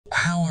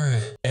How are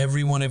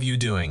every one of you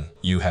doing?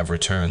 You have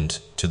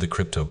returned to the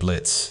Crypto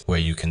Blitz, where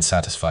you can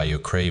satisfy your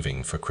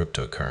craving for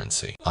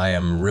cryptocurrency. I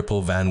am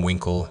Ripple Van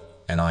Winkle,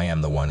 and I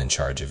am the one in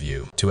charge of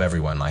you. To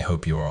everyone, I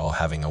hope you are all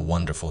having a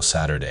wonderful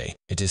Saturday.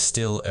 It is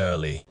still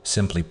early.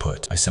 Simply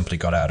put, I simply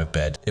got out of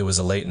bed. It was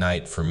a late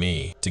night for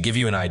me. To give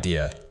you an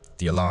idea,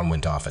 the alarm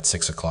went off at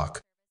 6 o'clock.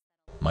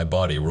 My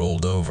body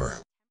rolled over.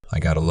 I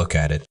got a look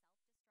at it.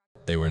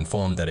 They were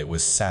informed that it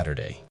was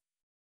Saturday.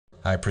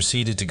 I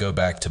proceeded to go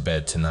back to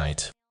bed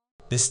tonight.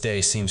 This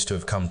day seems to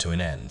have come to an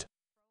end.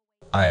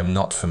 I am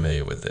not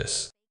familiar with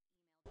this.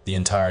 The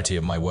entirety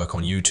of my work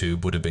on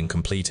YouTube would have been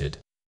completed.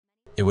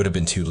 It would have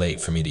been too late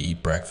for me to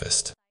eat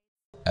breakfast.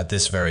 At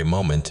this very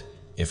moment,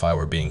 if I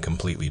were being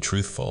completely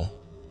truthful,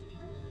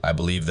 I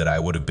believe that I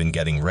would have been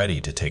getting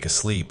ready to take a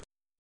sleep.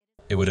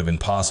 It would have been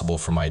possible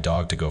for my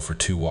dog to go for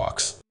 2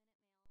 walks.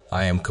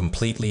 I am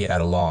completely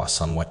at a loss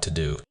on what to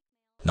do.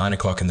 9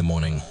 o'clock in the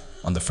morning,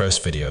 on the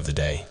first video of the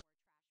day.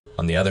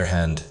 On the other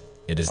hand,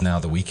 it is now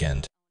the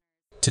weekend.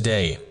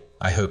 Today,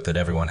 I hope that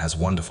everyone has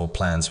wonderful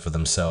plans for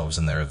themselves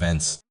and their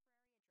events.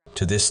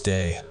 To this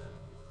day,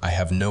 I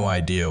have no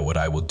idea what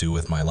I will do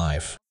with my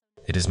life.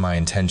 It is my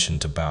intention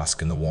to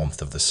bask in the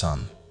warmth of the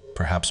sun,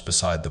 perhaps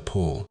beside the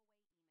pool.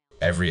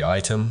 Every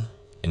item,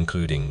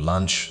 including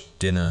lunch,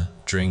 dinner,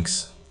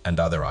 drinks, and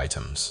other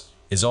items,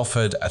 is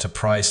offered at a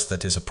price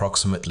that is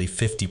approximately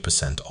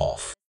 50%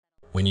 off.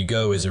 When you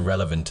go is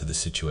irrelevant to the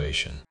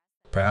situation.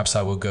 Perhaps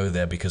I will go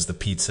there because the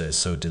pizza is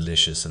so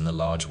delicious and the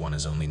large one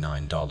is only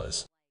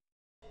 $9.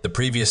 The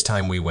previous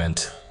time we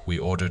went, we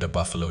ordered a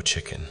buffalo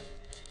chicken,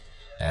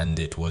 and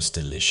it was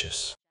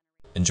delicious.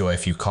 Enjoy a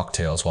few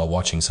cocktails while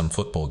watching some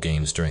football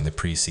games during the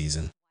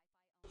preseason.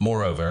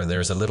 Moreover,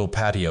 there is a little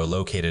patio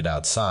located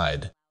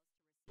outside.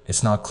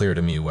 It's not clear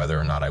to me whether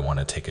or not I want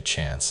to take a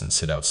chance and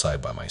sit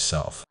outside by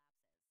myself.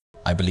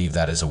 I believe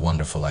that is a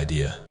wonderful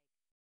idea.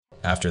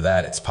 After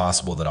that, it's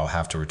possible that I'll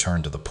have to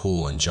return to the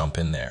pool and jump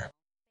in there.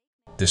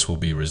 This will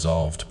be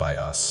resolved by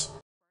us.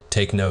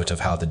 Take note of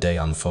how the day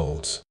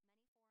unfolds.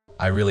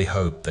 I really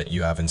hope that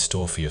you have in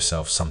store for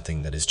yourself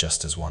something that is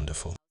just as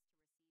wonderful.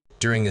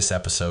 During this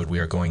episode, we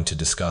are going to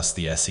discuss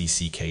the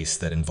SEC case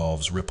that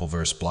involves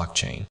Rippleverse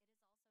blockchain.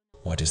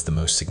 What is the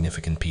most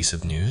significant piece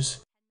of news?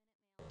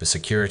 The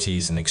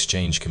Securities and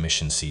Exchange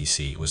Commission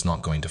 (SEC) was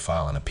not going to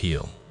file an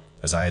appeal,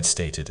 as I had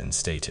stated.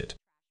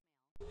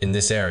 In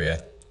this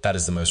area, that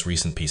is the most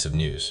recent piece of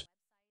news.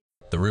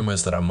 The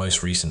rumors that are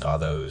most recent are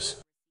those.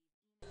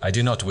 I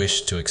do not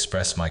wish to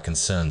express my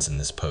concerns in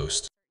this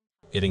post.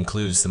 It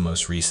includes the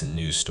most recent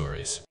news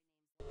stories.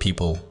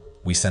 People,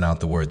 we sent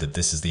out the word that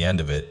this is the end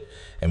of it,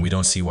 and we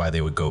don't see why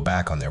they would go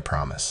back on their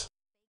promise.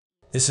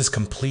 This is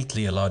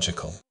completely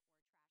illogical.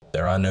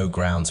 There are no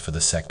grounds for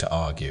the SEC to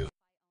argue.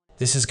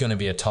 This is going to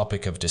be a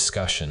topic of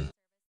discussion.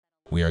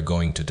 We are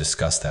going to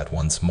discuss that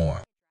once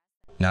more.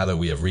 Now that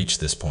we have reached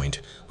this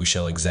point, we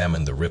shall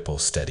examine the Ripple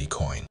Steady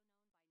coin.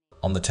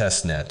 On the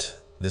testnet,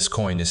 this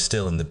coin is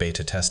still in the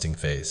beta testing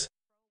phase.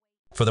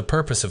 For the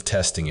purpose of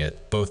testing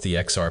it, both the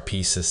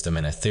XRP system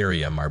and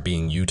Ethereum are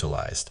being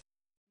utilized.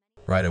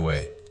 Right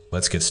away,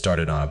 let's get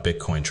started on a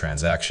Bitcoin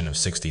transaction of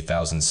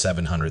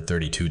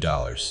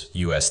 $60,732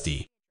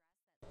 USD.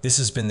 This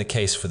has been the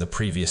case for the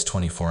previous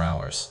 24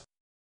 hours.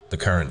 The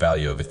current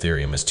value of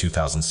Ethereum is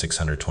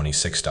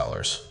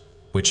 $2,626,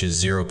 which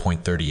is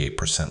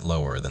 0.38%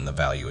 lower than the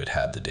value it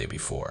had the day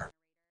before.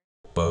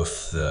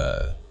 Both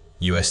the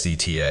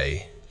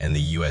USDTA and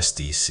the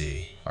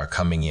USDC are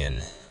coming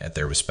in at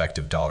their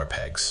respective dollar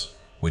pegs,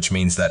 which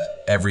means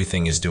that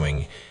everything is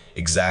doing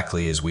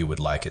exactly as we would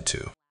like it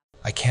to.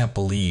 I can't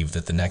believe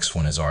that the next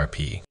one is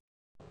RP.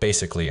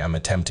 Basically, I'm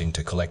attempting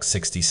to collect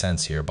 60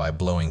 cents here by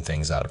blowing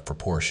things out of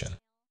proportion.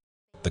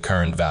 The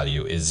current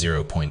value is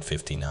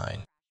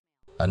 0.59.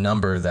 A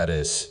number that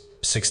is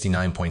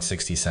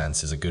 69.60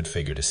 cents is a good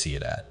figure to see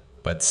it at,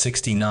 but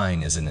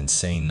 69 is an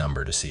insane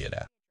number to see it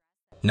at.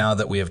 Now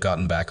that we have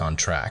gotten back on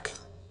track,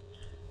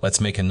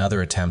 let's make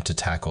another attempt to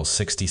tackle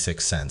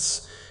 66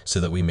 cents so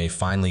that we may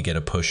finally get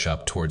a push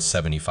up towards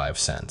 75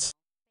 cents.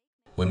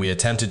 When we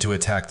attempted to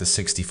attack the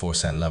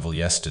 64-cent level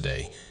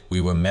yesterday,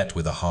 we were met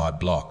with a hard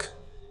block,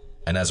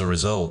 and as a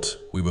result,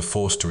 we were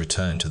forced to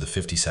return to the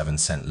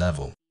 57-cent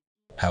level.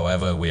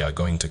 However, we are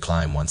going to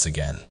climb once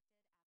again.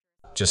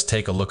 Just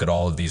take a look at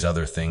all of these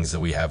other things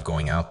that we have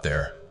going out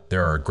there.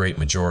 There are a great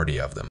majority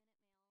of them.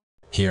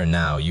 Here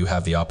now, you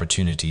have the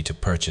opportunity to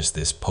purchase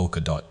this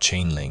Polkadot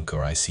Chainlink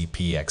or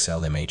ICP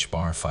XLMH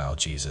bar file,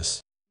 Jesus.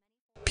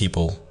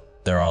 People,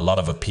 there are a lot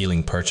of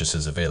appealing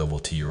purchases available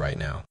to you right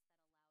now.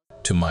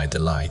 To my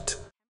delight,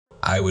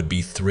 I would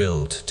be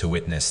thrilled to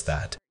witness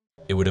that.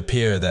 It would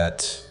appear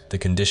that the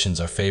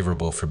conditions are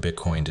favorable for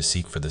Bitcoin to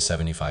seek for the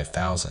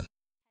 75,000.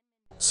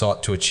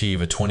 Sought to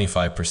achieve a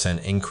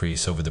 25%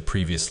 increase over the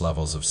previous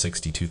levels of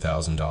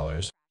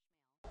 $62,000.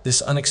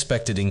 This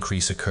unexpected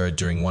increase occurred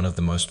during one of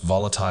the most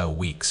volatile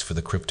weeks for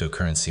the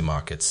cryptocurrency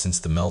markets since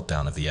the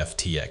meltdown of the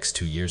FTX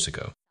 2 years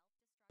ago.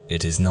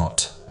 It is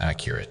not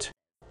accurate.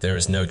 There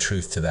is no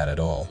truth to that at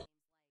all.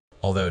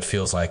 Although it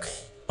feels like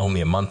Only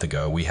a month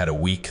ago, we had a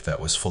week that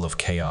was full of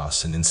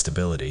chaos and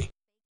instability.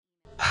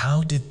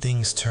 How did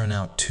things turn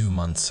out 2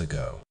 months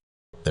ago?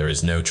 There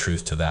is no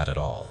truth to that at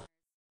all.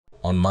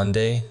 On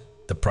Monday,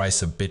 the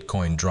price of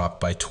Bitcoin dropped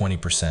by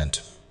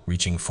 20%,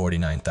 reaching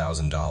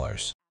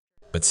 $49,000.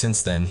 But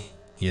since then,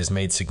 he has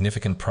made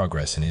significant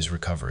progress in his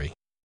recovery.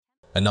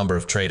 A number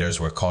of traders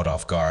were caught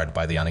off guard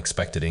by the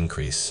unexpected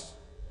increase,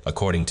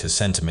 according to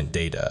sentiment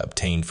data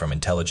obtained from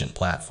Intelligent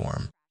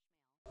Platform.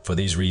 For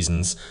these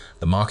reasons,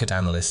 the market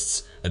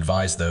analysts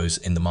advise those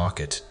in the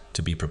market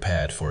to be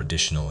prepared for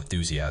additional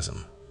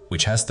enthusiasm,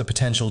 which has the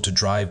potential to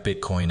drive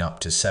Bitcoin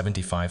up to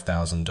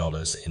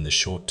 $75,000 in the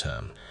short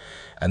term,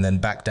 and then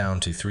back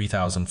down to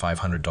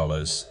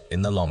 $3,500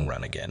 in the long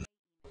run again.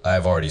 I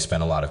have already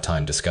spent a lot of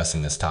time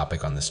discussing this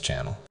topic on this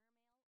channel.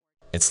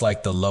 It's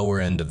like the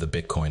lower end of the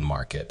Bitcoin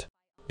market.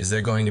 Is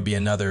there going to be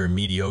another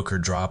mediocre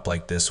drop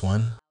like this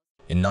one?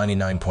 In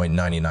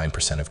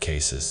 99.99% of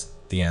cases,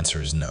 the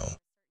answer is no.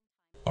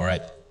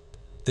 Alright,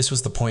 this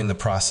was the point in the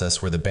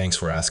process where the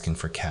banks were asking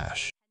for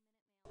cash.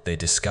 They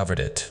discovered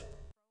it.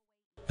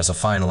 As a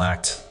final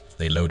act,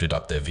 they loaded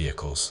up their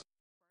vehicles.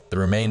 The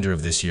remainder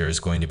of this year is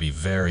going to be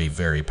very,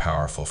 very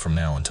powerful from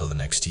now until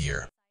the next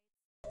year.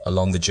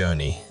 Along the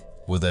journey,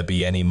 will there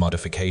be any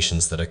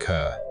modifications that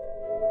occur?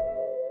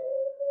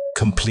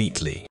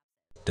 Completely.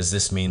 Does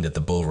this mean that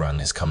the bull run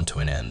has come to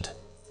an end?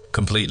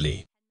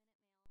 Completely.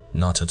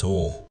 Not at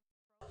all.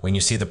 When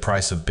you see the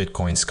price of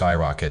Bitcoin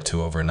skyrocket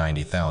to over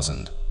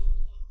 90,000,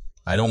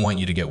 I don't want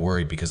you to get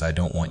worried because I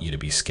don't want you to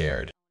be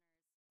scared.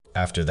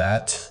 After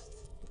that,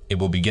 it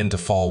will begin to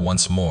fall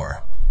once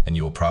more, and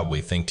you will probably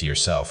think to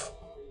yourself,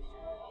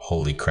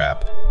 holy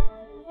crap.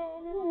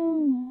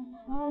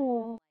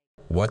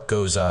 What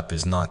goes up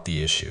is not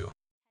the issue.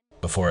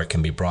 Before it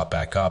can be brought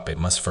back up, it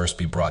must first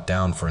be brought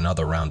down for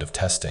another round of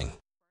testing.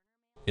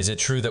 Is it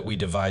true that we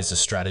devised a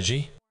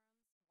strategy?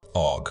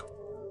 Og.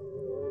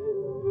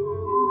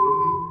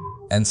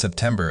 And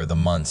September are the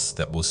months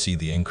that will see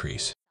the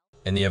increase.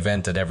 In the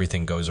event that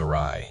everything goes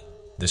awry,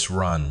 this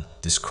run,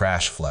 this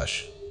crash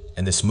flush,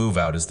 and this move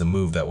out is the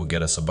move that will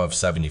get us above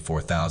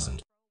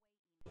 74,000.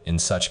 In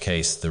such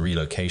case, the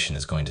relocation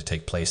is going to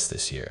take place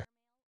this year.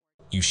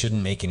 You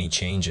shouldn't make any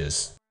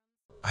changes.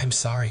 I'm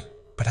sorry,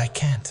 but I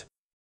can't.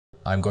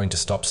 I'm going to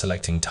stop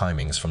selecting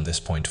timings from this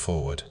point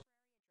forward.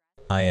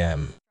 I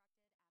am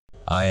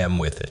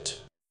with it.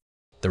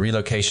 The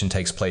relocation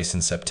takes place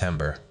in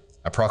September,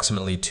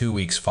 approximately 2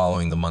 weeks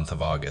following the month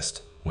of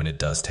August, when it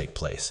does take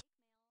place.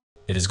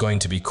 It is going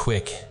to be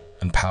quick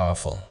and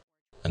powerful.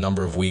 A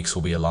number of weeks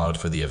will be allotted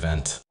for the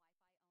event.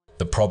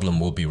 The problem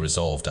will be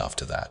resolved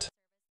after that.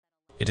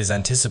 It is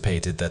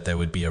anticipated that there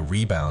would be a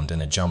rebound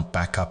and a jump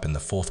back up in the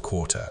fourth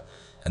quarter,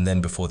 and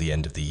then before the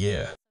end of the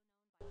year.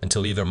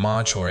 Until either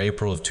March or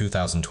April of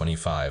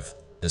 2025,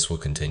 this will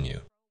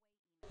continue.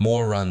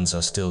 More runs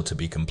are still to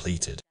be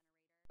completed.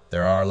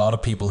 There are a lot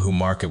of people who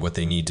market what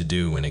they need to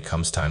do when it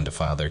comes time to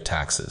file their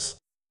taxes.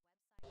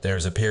 There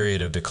is a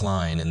period of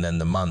decline and then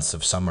the months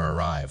of summer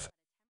arrive.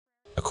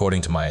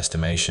 According to my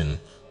estimation,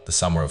 the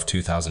summer of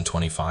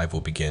 2025 will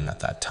begin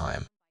at that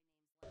time.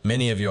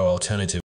 Many of your alternative